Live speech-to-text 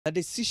A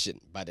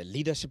decision by the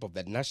leadership of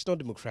the National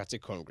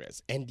Democratic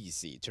Congress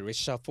 (NDC) to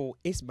reshuffle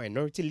its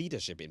minority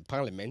leadership in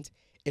parliament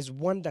is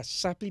one that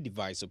sharply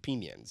divides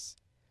opinions.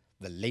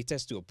 The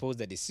latest to oppose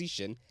the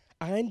decision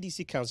are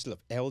NDC Council of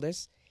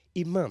Elders,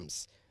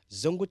 Imams,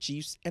 Zongo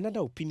Chiefs and other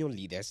opinion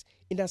leaders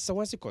in the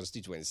Asawase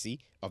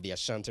constituency of the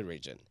Ashanti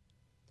region.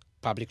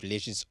 Public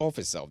Relations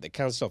Officer of the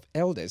Council of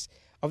Elders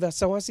of the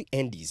Asawase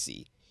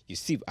NDC,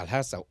 Yusuf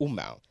Alhassan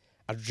Umar,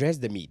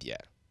 addressed the media.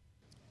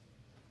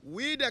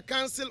 We, the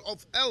Council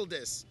of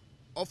Elders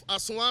of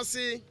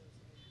Asawase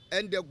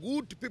and the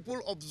good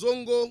people of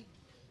Zongo,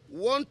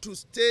 want to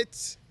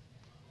state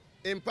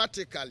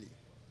emphatically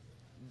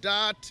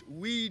that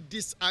we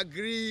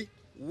disagree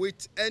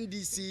with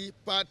NDC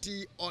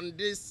party on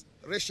this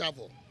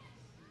reshuffle.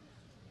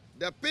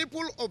 The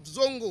people of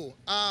Zongo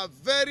are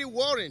very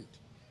worried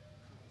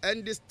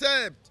and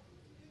disturbed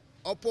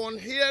upon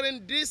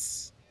hearing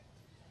this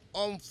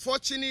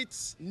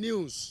unfortunate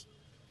news.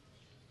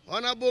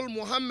 Honorable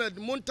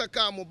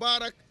Muntaka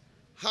Mubarak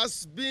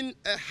has been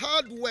a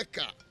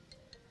hard-working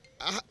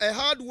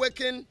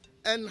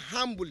and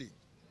humbly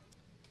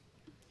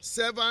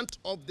servant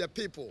of the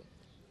people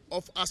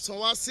of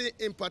Asawase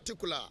in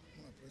particular,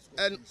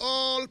 and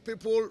all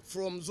people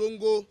from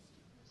Zongo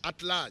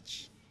at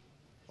large.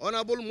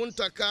 Honorable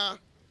Muntaka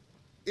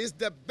is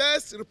the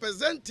best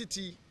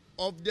representative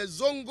of the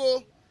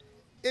Zongo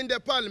in the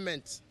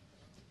parliament,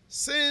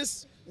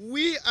 since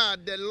we are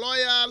the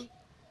loyal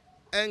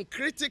and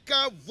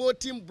critical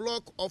voting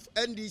bloc of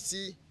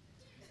NDC.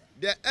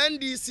 The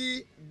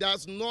NDC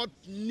does not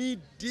need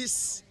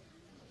this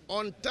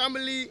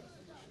untimely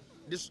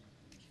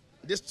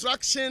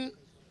distraction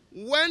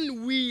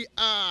when we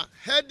are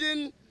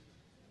heading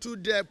to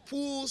the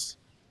polls,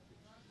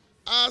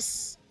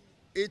 as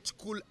it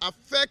could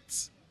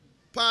affect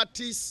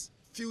party's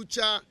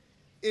future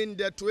in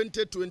the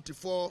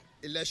 2024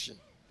 election.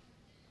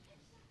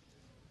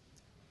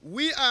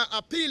 We are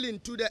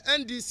appealing to the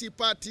NDC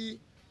party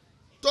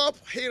top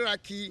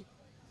hierarchy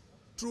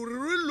to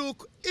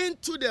relook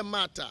into the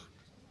matter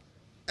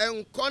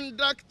and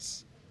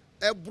conduct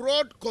a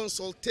broad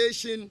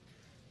consultation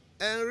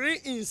and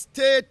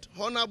reinstate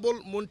Honorable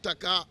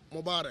Muntaka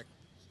Mubarak.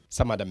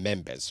 Some other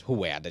members who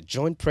were at the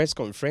joint press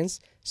conference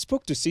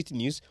spoke to Citi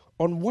News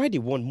on why they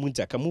want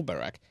Muntaka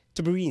Mubarak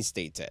to be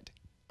reinstated.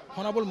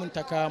 Honorable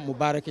Muntaka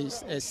Mubarak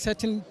is a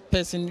certain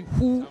person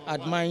who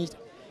admires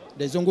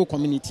the Zongo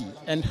community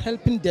and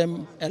helping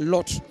them a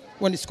lot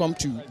when it comes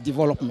to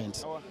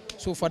development.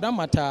 So for that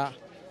matter,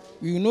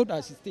 we will not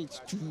hesitate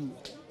to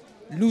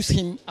lose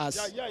him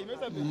as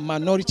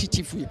minority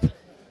chief whip.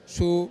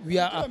 So we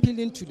are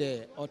appealing to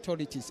the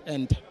authorities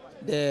and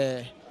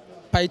the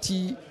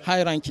party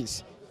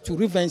hierarchies to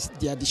revise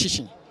their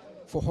decision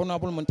for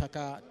Honorable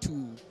Muntaka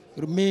to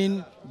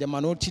remain the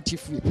minority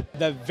chief whip.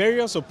 The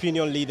various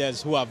opinion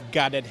leaders who have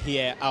gathered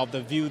here are of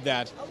the view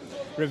that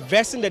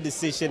reversing the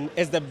decision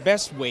is the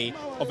best way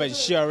of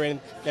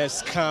ensuring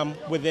there's calm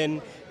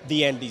within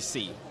the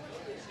NDC.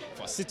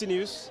 For Citi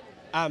News,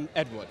 I'm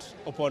Edward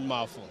Upon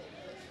Marful,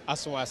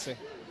 Asawase.